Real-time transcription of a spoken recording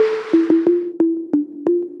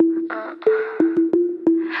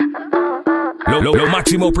Lo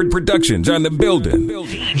Máximo Productions on the building.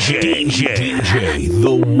 DJ, the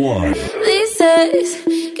one. Dices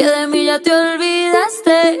que de mí ya te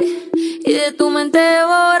olvidaste y de tu mente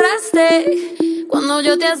borraste cuando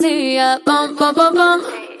yo te hacía pam, pam, pam, pam,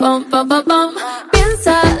 pam, pam, pam, pam.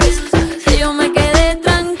 Piensas que yo me quedé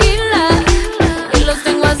tranquila y los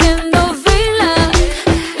tengo haciendo fila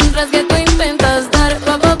mientras que tú intentas dar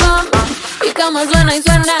pam, pam, pam. Mi cama suena y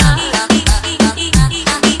suena.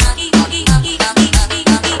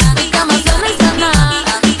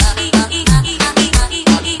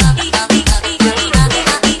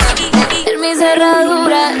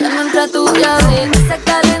 Tu llave, esa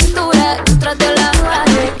calentura, entrate la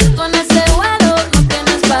baje. Tú en ese vuelo no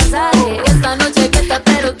tienes pasaje. Esta noche hay fiesta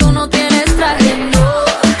pero tú no tienes traje. No,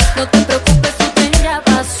 no te preocupes, tu tren ya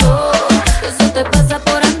pasó. Eso te pasa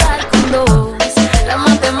por andar con dos. La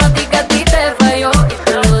matemática a ti te falló y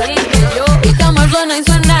te lo dije yo. Y cama suena y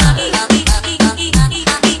suena.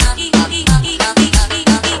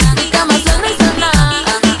 Mi cama suena y suena.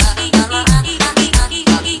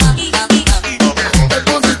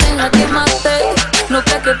 No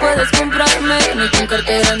crees que puedes comprarme ni con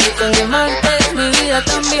cartera ni con diamantes. Mi vida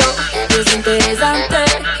cambió y es interesante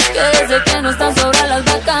que desde que no están sobran las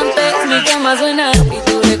vacantes. Mi cama suena y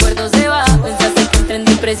tu recuerdo se va. Pensaste que entré en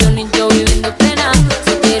depresión y yo viviendo pena.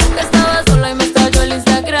 Supieron que estaba sola y me estalló el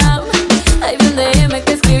Instagram. Ahí vi un DM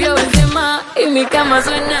que escribió el tema y mi cama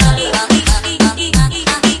suena.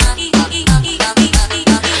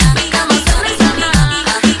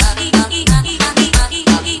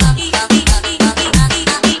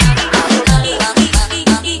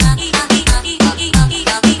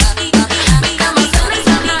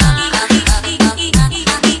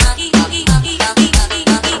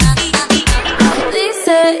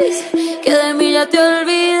 Que de mí ya te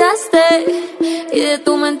olvidaste y de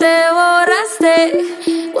tu mente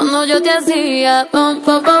borraste cuando yo te hacía pam,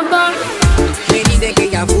 pam, pam, pam. Me dice que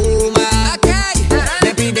ella fuma,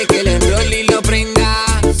 me pide que le enrolle y lo prenda.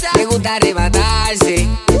 Me gusta arrebatarse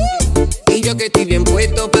y yo que estoy bien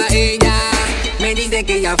puesto pa' ella. Me dice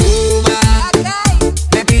que ella fuma,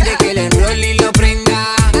 me pide que le enrolle y lo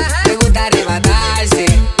prenda. Me gusta arrebatarse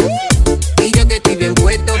y yo que estoy bien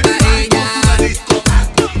puesto pa' ella.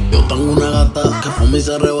 Yo tengo una gata que fuma y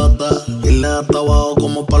se arrebata y le da hasta abajo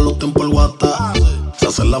como pa' los tiempos el guata. Se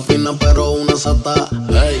hace la fina pero una sata.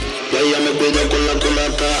 Hey, ella me pide con la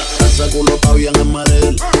culata. Ese culo está bien en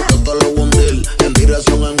maril. Yo te lo voy a hundir en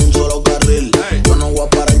dirección en un solo carril. Yo no voy a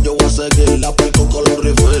parar, yo voy a seguir. La perco con los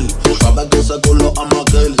refill. Tú sabes que ese culo ama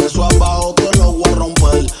aquel. De eso abajo te lo voy a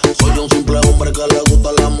romper. Soy un simple hombre que le gusta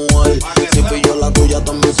a la mujer. Si pillo la tuya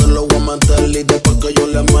también se lo voy a meter. Y después que yo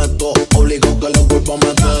le meto, obligo que le vuelva a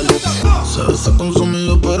meter. Se besa con su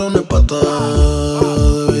amigo pero no es pata.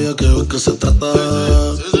 De bella que ver que se trata.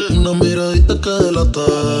 Una miradita que delata.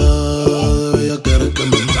 De bella que eres que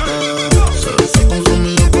me mata. Se besa con su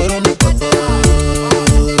amigo pero no es pata.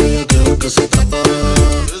 De bella que ver que se trata.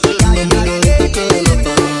 Una miradita que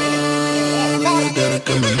delata. De bella que eres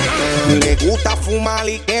que me mata. Le gusta fumar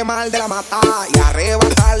y quemar de la mata y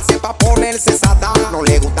arrebatarse pa' ponerse sata. No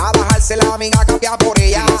le gusta bajarse la amiga, cambia por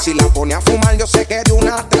ella. Si la pone a fumar yo sé que de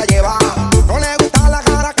una te la lleva. No le gusta la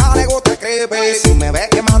cara, acá le gusta el creepy. Si me ve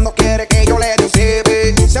quemando quiere que yo le dé un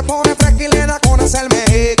sipi. Se pone fresca y le da con hacerme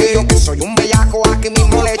jeque. Yo que soy un bellaco aquí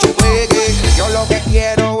mismo le echo un juegue. Yo lo que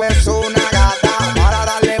quiero es una gata para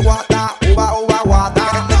darle guata, uva, uva,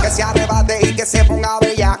 guata. Que se arrebate y que se ponga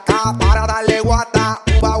bellaca para darle guata,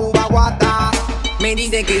 uva, uva, guata. Me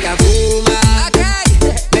dice que ella fuma,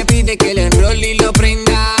 me pide que le enrolle y lo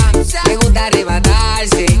prenda. Me gusta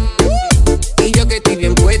arrebatarse y yo que estoy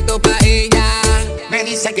bien puesto pa' ella. Me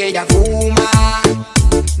dice que ella fuma,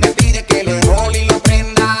 me pide que le enrolle y lo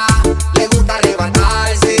prenda. Le gusta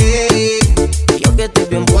arrebatarse y yo que estoy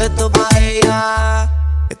bien puesto pa' ella.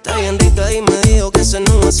 Está bien rica y me dijo que ese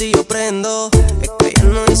no así yo prendo. Es que ella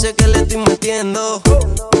no dice que le estoy metiendo.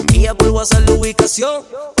 Me envía por WhatsApp la ubicación.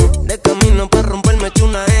 De camino pa' romperme eché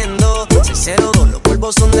una endo. 602, los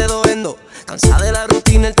polvos son de doendo. Cansada de la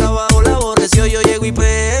rutina, el trabajo la aborreció. Yo llego y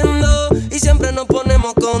prendo y siempre nos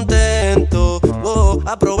ponemos contentos. Oh,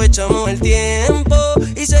 aprovechamos el tiempo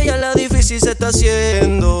y si ella la difícil se está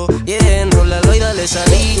haciendo. Yeah, enrólalo y dale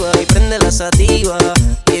saliva y prende la sativa.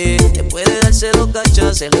 Yeah, después de darse dos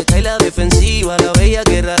cachas se le cae la defensiva. La bella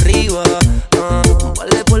guerra arriba. Un par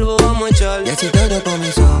de polvo vamos a echar. Y así todo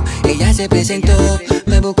comenzó, ella se presentó.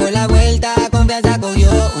 Me buscó la vuelta, confianza cogió.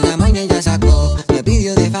 Una maña ella sacó, me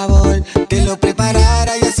pidió de favor que lo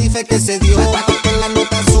preparara y así fue que se dio. Con la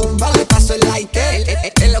nota zumba le paso el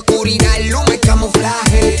lighter. En la oscuridad el humo, el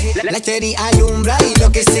camuflaje. La cherry alumbra y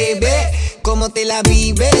lo que se ve cómo te la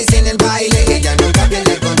vives en el baile. Ella nunca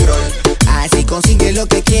pierde el control, así consigue lo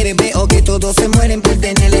que quiere. Veo que todos se mueren por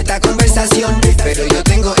tener esta conversación, pero yo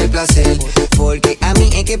tengo el placer, porque a mí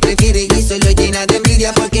es que prefiere y solo llena de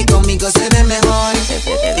envidia, porque conmigo se ve mejor.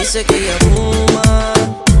 Dice que ella fuma,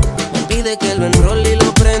 me pide que lo enrolle y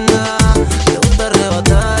lo prenda, le gusta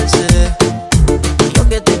arrebatarse, yo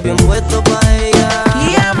que estoy bien puesto pa' ella.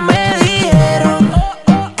 Y ya me dijeron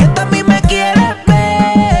que tú a mí me quieres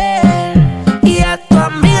ver, y a tu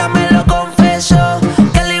amiga me lo confesó,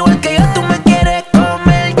 que al igual que yo tú me quieres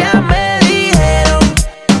comer. Ya me dijeron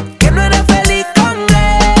que no eres feliz con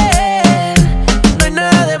él, no hay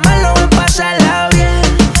nada de malo en pasarla bien.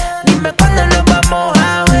 Dime cuándo nos vamos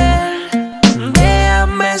a ver,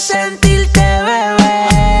 déjame sentirte,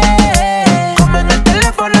 bebé. Como en el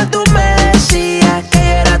teléfono tú me decías que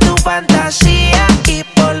yo era tu fantasía y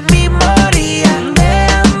por mí moría.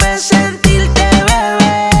 Déjame sentirte,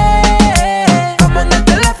 bebé. Como en el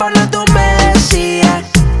teléfono tú me decías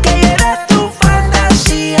que yo era tu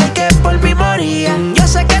fantasía y que por mí moría. Yo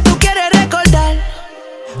sé que tú quieres recordar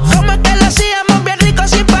cómo es que lo hacíamos bien rico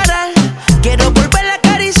sin parar. Quiero volver a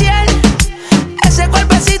acariciar ese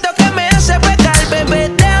cuerpecito que me hace pecar, bebé.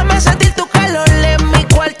 Déjame sentir tu calor en mi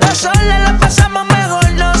cuarto. Sola la pasamos mejor.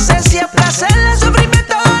 No sé si es placer, el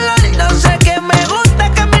sufrimiento, dolor. No sé qué me gusta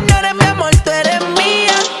que me ignores, mi amor. Tú eres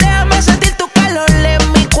mía. Déjame sentir tu calor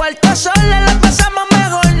en mi cuarto. Sola la pasamos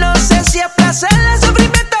mejor. No sé si es placer, el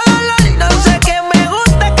sufrimiento, dolor. No sé qué me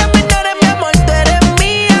gusta que me ignores, mi amor. Tú eres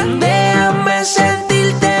mía. Déjame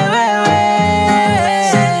sentirte,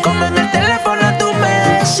 bebé. Como en el teléfono tú me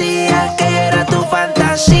decías que yo era tu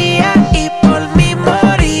fantasía y por mí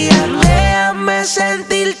moría. Déjame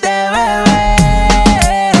sentirte, bebé.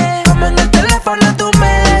 Como en el teléfono tú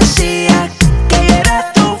me decías que yo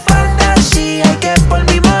era tu fantasía y que por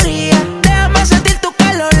mí moría. Déjame sentir tu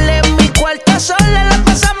calor en mi cuarto. Sola la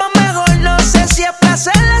pasamos mejor. No sé si es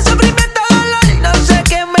placer, el sufrimiento, dolor. No sé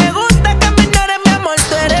qué me gusta que me ignores, mi amor.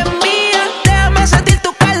 Tú eres mía. Déjame sentir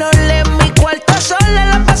tu calor en mi cuarto. Sola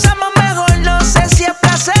la pasamos mejor. No sé si es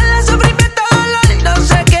placer, el sufrimiento, dolor. No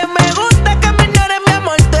sé qué me gusta que me ignores, mi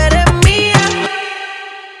amor. Tú eres mía.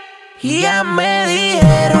 Y ya me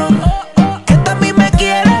dijeron que tú a mí me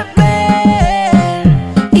quieres ver,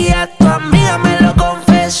 y a tu amiga me lo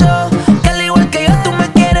confesó, que al igual que yo tú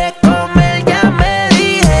me quieres comer. Ya me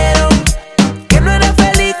dijeron que no eres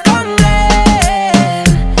feliz con él,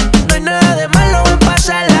 no hay nada de malo en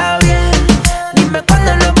pasarla bien. Dime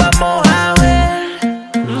cuándo nos vamos a ver,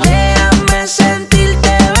 déjame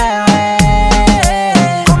sentirte,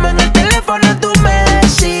 bebé. Como en el teléfono tú me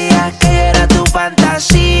decías que yo era tu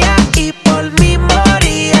fantasía y por mí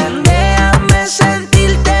moría. Déjame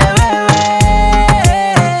sentirte,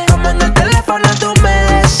 bebé. Como en el teléfono tú me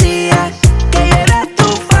decías que yo era tu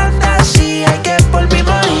fantasía y que por mí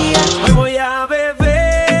moría. Hoy voy a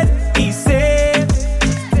beber y sé.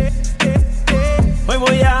 Hoy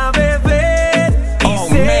voy a beber y Oh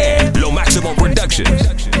sé. man, Lo Máximo Productions.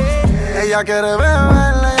 Ella quiere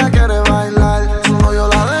beber, ella quiere bailar. Su novio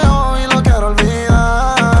la dejó y lo quiere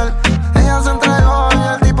olvidar. Ella se entregó y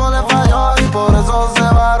el tipo le falló y por eso se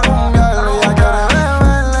va a rumbear. Ella quiere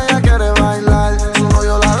beber, ella quiere bailar. Su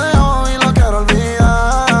novio la dejó y lo quiere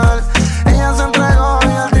olvidar. Ella se entregó y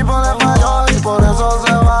el tipo le falló y por eso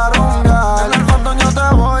se va a rumbear. En el fondo yo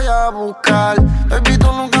te voy a buscar. Baby,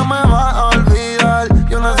 tú nunca me vas a olvidar.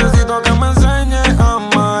 Yo necesito que me enseñes a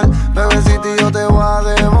amar. Bebecita, y yo te voy a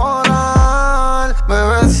devorar.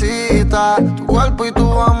 Bebecita, tu cuerpo y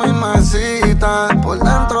tu a mí me citan. Por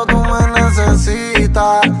dentro tú me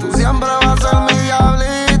necesitas. Tú siempre vas a ser mi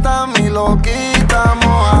diablita, mi loquita,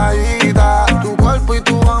 mojadita. Tu cuerpo y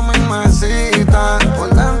tu a mí me citan. Por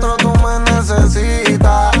dentro tú me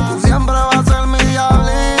necesitas. Tú siempre vas a ser mi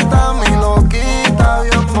diablita, mi loquita,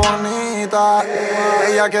 bien bonita.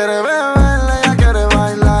 Ella quiere beber, ella quiere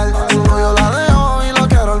bailar. Su novio la dejó y lo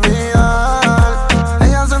quiere olvidar.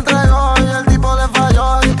 Ella se entregó y el tipo le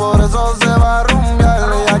falló y por eso se va a rumbear.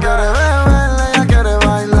 Ella quiere beber, ella quiere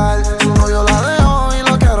bailar. Su novio la dejó y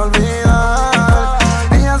lo quiere olvidar.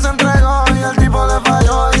 Ella se entregó y el tipo le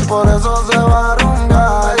falló y por eso se va a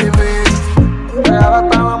rumbear. Baby, real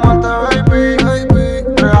hasta la muerte, baby.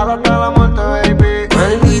 Real hasta la muerte, baby.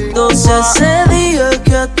 Maldito sea ese día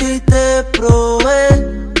que a ti te probé.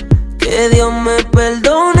 Que Dios me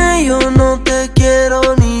perdone, yo no te quiero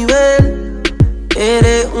ni ver.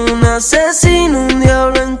 Eres un asesino, un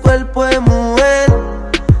diablo en cuerpo de mujer.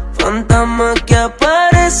 Fantasma que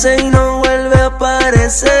aparece y no vuelve a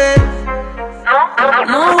aparecer.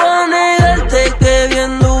 No voy a negarte que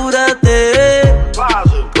bien dura te ve.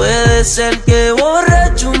 Puede ser que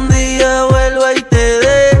borracho un día vuelva y te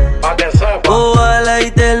dé.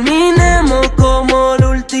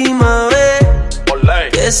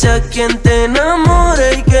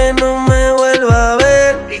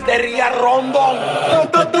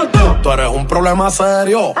 problema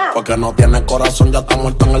serio. Porque no tiene corazón, ya está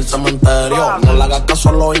muerto en el cementerio. No le hagas caso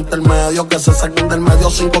a los intermedios, que se saquen del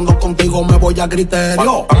medio. Sin cuando contigo me voy a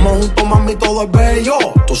criterio. Estamos juntos, mami, todo es bello.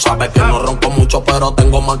 Tú sabes que no ronco mucho, pero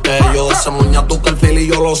tengo más que yo. De ese muña tú que el fili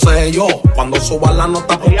yo lo sé yo. Cuando subas la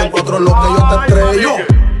nota por tu 4 es lo que yo te estrello.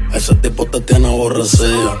 Ese tipo te tiene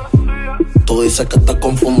aborrecida. Tú dices que estás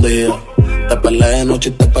confundida. Te peleé de noche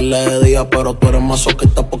y te peleé de día, pero tú eres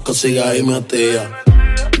masoquista porque sigues ahí metida.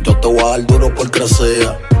 Yo te voy a dar duro por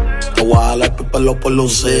crecer. Te voy a jalar tu pelo por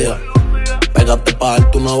lucía. Pégate pa'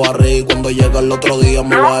 darte una barriga y cuando llega el otro día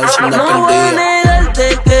me va a decir de aquel No voy a día.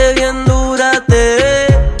 negarte que bien dura te ve.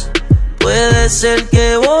 Puede ser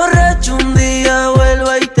que borracho un día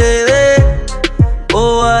vuelva y te dé.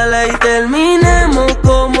 Ojalá y terminemos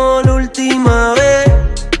como la última vez.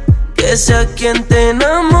 Que sea quien te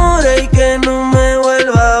enamore y que no me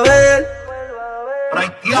vuelva a ver.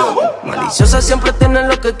 Maliciosa siempre tiene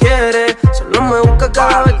lo que quiere. Solo me busca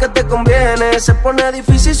cada vez que te conviene. Se pone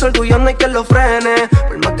difícil, su orgullo no hay que lo frene.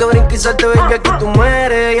 Por más que brinque y salte, baby, aquí tú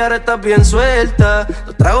mueres. Y ahora estás bien suelta.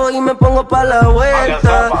 Lo trago y me pongo pa' la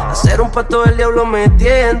vuelta. Hacer un pacto del diablo me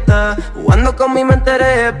tienta. Jugando con mi mente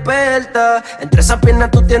eres experta. Entre esas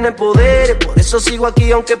piernas tú tienes poder. Por eso sigo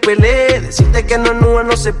aquí aunque pelee. Decirte que no es nua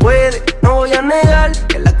no se puede. No voy a negar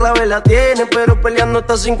que la clave la tiene, pero peleando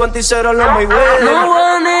hasta 50 y 0 no me huele. No voy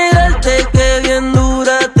a negarte que bien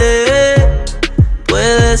dura te ve.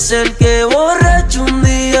 Puede ser que borracho un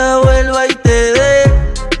día vuelva y te dé.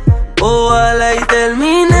 Ojalá y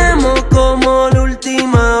terminemos como la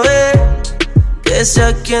última vez. Que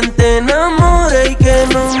sea quien te enamore y que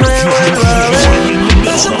no me vuelva a ver.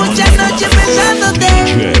 Paso muchas noches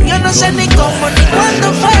pensándote. Yo no sé ni cómo ni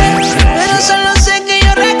cuándo fue, pero solo sé que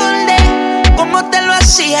yo recordé cómo te lo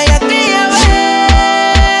hacía y aquella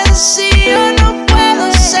vez. Si yo no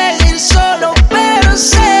puedo seguir solo, pero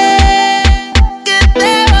sé que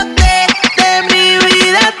te boté, de mi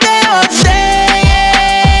vida te boté.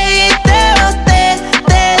 Y te boté,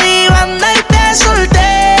 te di banda y te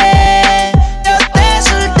solté. Yo te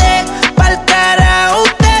solté, pa'l carajo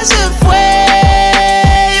usted se fue.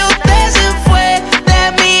 Y usted se fue, de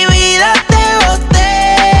mi vida te boté.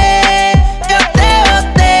 Yo te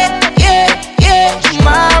boté, yeah,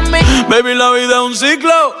 mami. Baby, la vida es un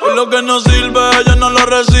ciclo y lo que no sirve ella no lo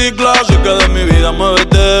recicla. Así que de mi vida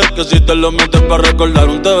muévete, que si te lo metes para recordar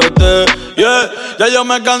un TBT. Yeah, ya yo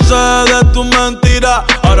me cansé de tus mentiras.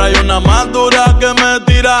 Ahora hay una más dura que me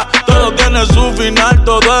tira. Todo tiene su final,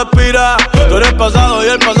 todo expira. Tú eres pasado y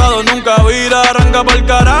el pasado nunca vira. Arranca pa'l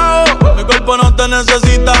carajo, mi cuerpo no te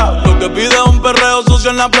necesita. Lo que pide es un perreo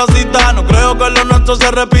sucio en la placita. No creo que lo nuestro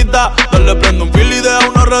se repita. Dale, prende un fil y deja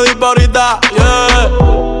uno ready pa' ahorita. Yeah.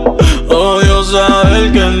 Odio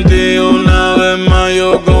saber que en ti una vez más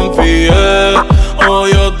yo confié.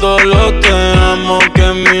 Odio todos los te amo que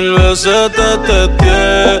 1000 veces te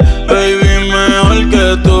testé. Baby, mejor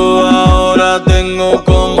que tú ahora tengo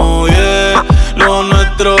como 10. Lo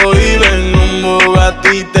nuestro vive en un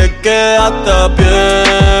Bugatti, te quedaste a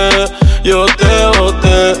pie. Yo te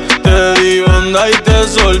boté, te di banda y te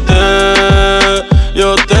solté.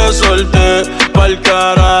 Yo te solté, pa'l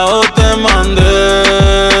carajo te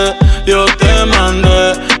mandé. Yo te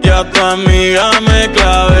mandé y a tu amiga me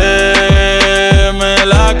clavé. Me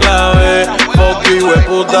la clavé, fuck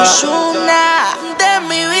hueputa. Ozuna, de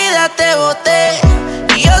mi vida te boté.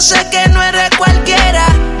 Y yo sé que no eres cualquiera.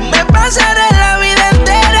 Me pasaré la vida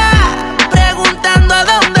entera preguntando a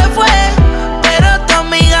dónde fue, pero tu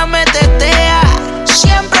amiga me tetea.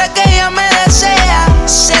 Siempre que ella me desea,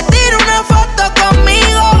 se tira una foto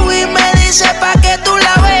conmigo y me dice pa' que tú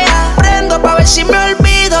la veas. Prendo pa' ver si me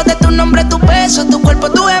olvido de tu nombre, tu beso, tu cuerpo,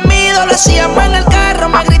 tu gemido. Lo hacíamos en el carro,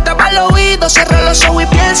 me gritaba al oído. Cierro los ojos y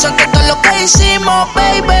pienso en que todo lo que hicimos,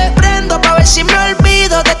 baby. Prendo pa' ver si me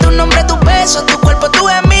olvido de tu nombre, tu beso, tu cuerpo, tu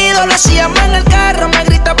gemido. Lo hacíamos en el carro, me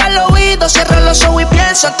gritaba al oído. Cierro los ojos y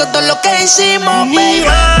pienso en todo lo que hicimos, baby.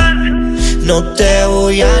 No te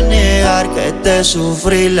voy a negar que te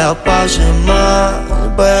sufrí, la pasé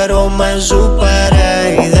mal, pero me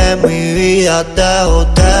superé y de mi vida te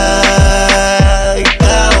boté. Y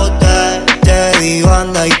te boté, te di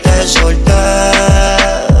banda y te solté.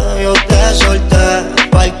 Yo te solté,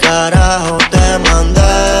 pa'l carajo te mandé.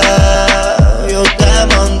 Yo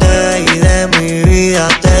te mandé y de mi vida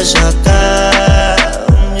te saqué.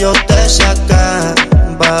 Yo te saqué,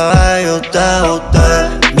 bebé, yo te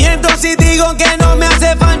boté. Miento si digo que no me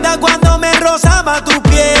hace falta cuando me rozaba tu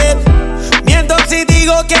piel. Miento si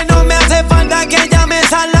digo que no me hace falta que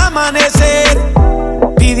llames al amanecer,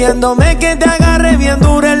 pidiéndome que te agarre bien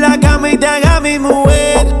duro en la cama y te haga mi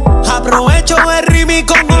mujer. Aprovecho el ritmo y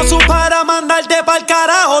con gozo para mandarte pa'l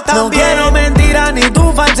carajo también. No quiero mentir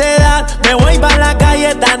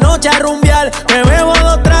noche a rumbear. Me bebo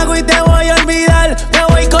 2 tragos y te voy a olvidar. Me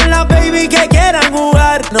voy con la baby que quieran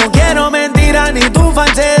jugar. No quiero mentiras ni tu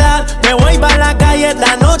falsedad. Me voy pa' la calle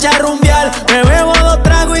esta noche a rumbear. Me bebo 2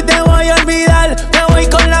 tragos y te voy a olvidar. Me voy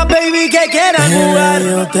con la baby que quieran jugar.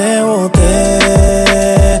 Yo te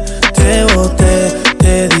boté,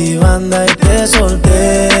 te di banda y te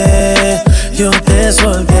solté. Yo te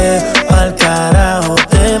solté, pa'l carajo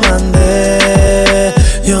te mandé.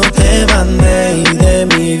 Yo te mandé y de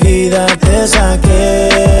mi vida te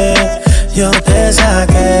saqué. Yo te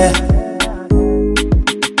saqué.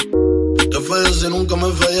 Te fallé si nunca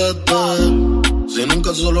me fallaste, si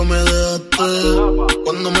nunca solo me dejaste.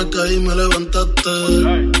 Cuando me caí me levantaste,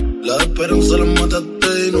 la esperanza la mataste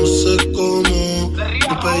y no sé cómo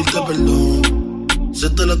ni pedirte perdón. Si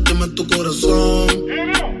te lastimé tu corazón,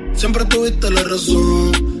 siempre tuviste la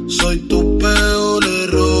razón. Soy tu peor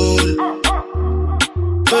error,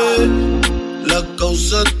 la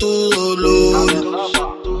causa de tu dolor,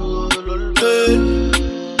 tu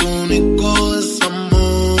único desamor.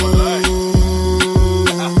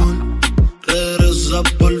 Regresa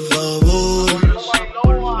por favor,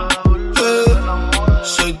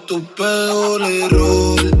 soy tu peor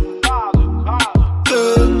error,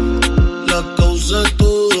 la causa de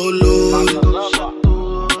tu dolor,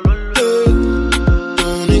 tu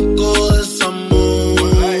único desamor.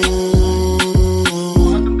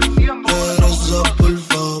 Regresa por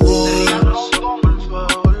favor,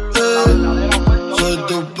 soy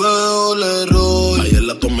tu peor error. Ayer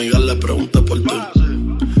a tu amiga le pregunté por ti,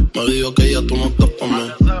 me dijo que ya tú no estás pa' mí,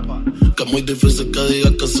 que es muy difícil que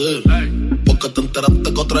digas que sí, porque te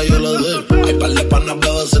enteraste que otra yo la di. Hay par de panas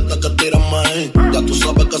bebecitas que tiran maíz, ya tú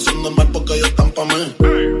sabes que son normal porque ellos están pa' mí.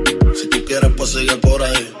 Si tú quieres pues sigue por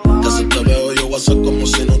ahí, que si te veo yo voy a ser como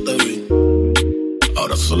si no te vi.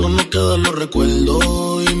 Ahora solo nos quedan los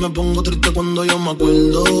recuerdos y me pongo triste cuando yo me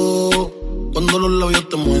acuerdo, cuando los labios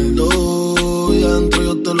te muerdo y adentro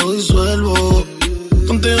yo te lo disuelvo.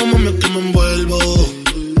 Contigo mami es que me envuelvo,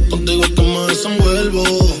 contigo es que me desenvuelvo.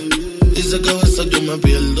 Dice que a veces yo me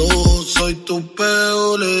pierdo, soy tu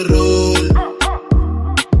peor error,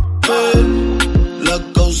 la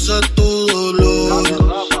causa de tu dolor,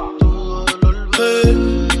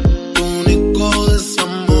 tu único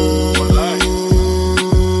desamor.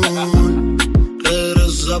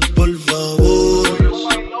 Regresa por favor,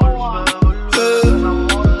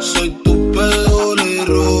 soy tu peor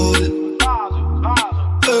error,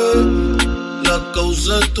 la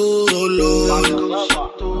causa de tu dolor,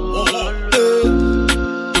 tu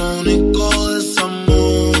único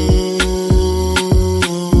desamor.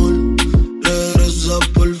 Regresa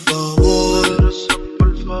por favor,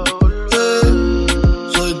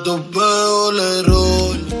 soy tu peor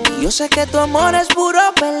error. Yo sé que tu amor es puro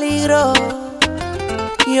peligro.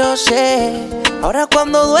 Yo sé, ahora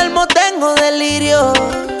cuando duermo tengo delirio.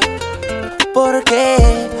 Porque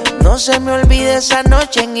no se me olvide esa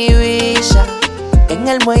noche en Ibiza, en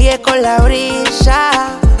el muelle con la brisa,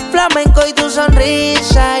 flamenco y tu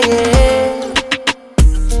sonrisa, yeah.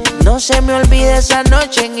 No se me olvide esa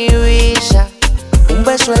noche en Ibiza, un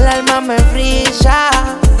beso el alma me frisa.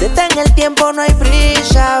 Detén el tiempo, no hay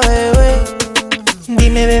prisa, bebé.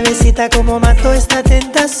 Dime, bebecita, cómo mató esta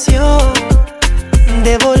tentación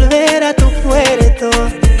de volver a tu puerto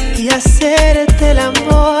y hacerte el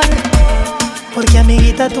amor. Porque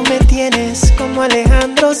amiguita tú me tienes como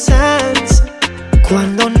Alejandro Sanz.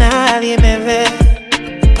 Cuando nadie me ve,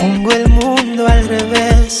 pongo el mundo al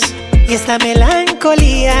revés. Y esta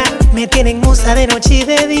melancolía me tiene en musa de noche y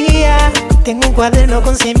de día. Tengo un cuaderno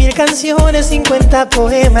con 100,000 canciones, 50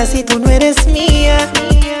 poemas y tú no eres mía.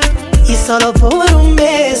 Y solo por un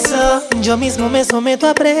beso yo mismo me someto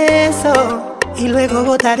a preso, y luego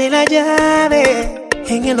botaré la llave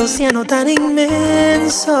en el océano tan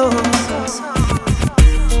inmenso.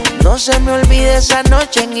 No se me olvide esa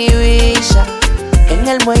noche en Ibiza, en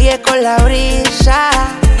el muelle con la brisa,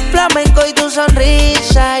 flamenco y tu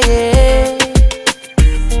sonrisa, yeah.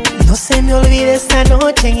 No se me olvide esa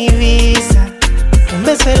noche en Ibiza, un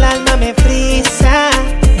beso el alma me frisa.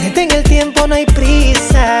 Detén el tiempo, no hay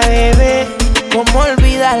prisa, bebé. ¿Cómo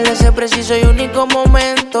olvidarle ese preciso y único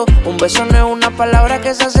momento? Un beso no es una palabra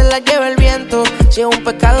que se la lleva el viento. Si es un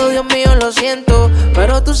pecado, Dios mío, lo siento,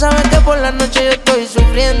 pero tú sabes que por la noche yo estoy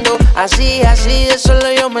sufriendo. Así, así, de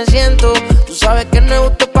solo yo me siento. Tú sabes que no es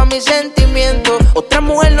justo pa' mis sentimientos. Otra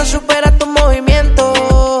mujer no supera tu movimiento.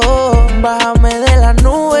 Bájame de la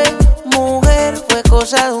nube, mujer, fue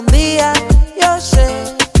cosa de un día. Yo sé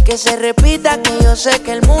que se repita, que yo sé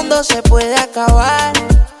que el mundo se puede acabar.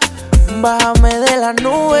 Bájame de la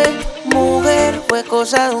nube, mujer, fue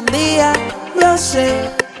cosa de un día. Yo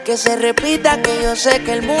sé que se repita, que yo sé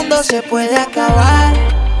que el mundo se puede acabar.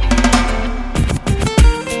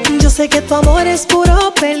 Yo sé que tu amor es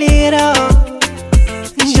puro peligro.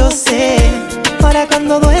 Yo sé, para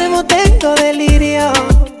cuando duermo tengo delirio.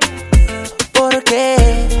 Porque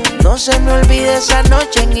no se me olvide esa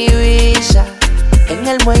noche en Ibiza, en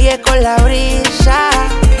el muelle con la brisa,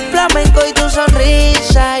 flamenco y tu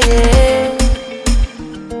sonrisa, yeah.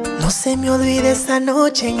 No se me olvide esa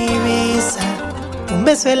noche en Ibiza, un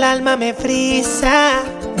beso el alma me frisa.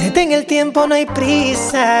 Detén el tiempo, no hay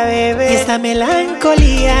prisa, bebé. Y esta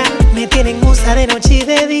melancolía me tiene en musa de noche y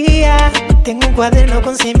de día. Tengo un cuaderno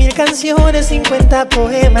con 100,000 canciones, 50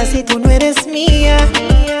 poemas y tú no eres mía.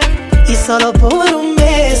 Y solo por un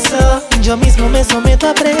beso yo mismo me someto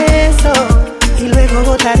a preso, y luego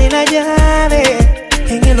botaré la llave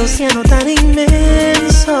en el océano tan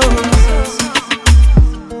inmenso.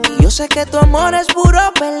 Yo sé que tu amor es puro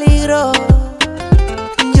peligro.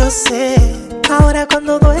 Yo sé, ahora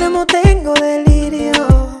cuando duermo tengo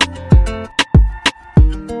delirio.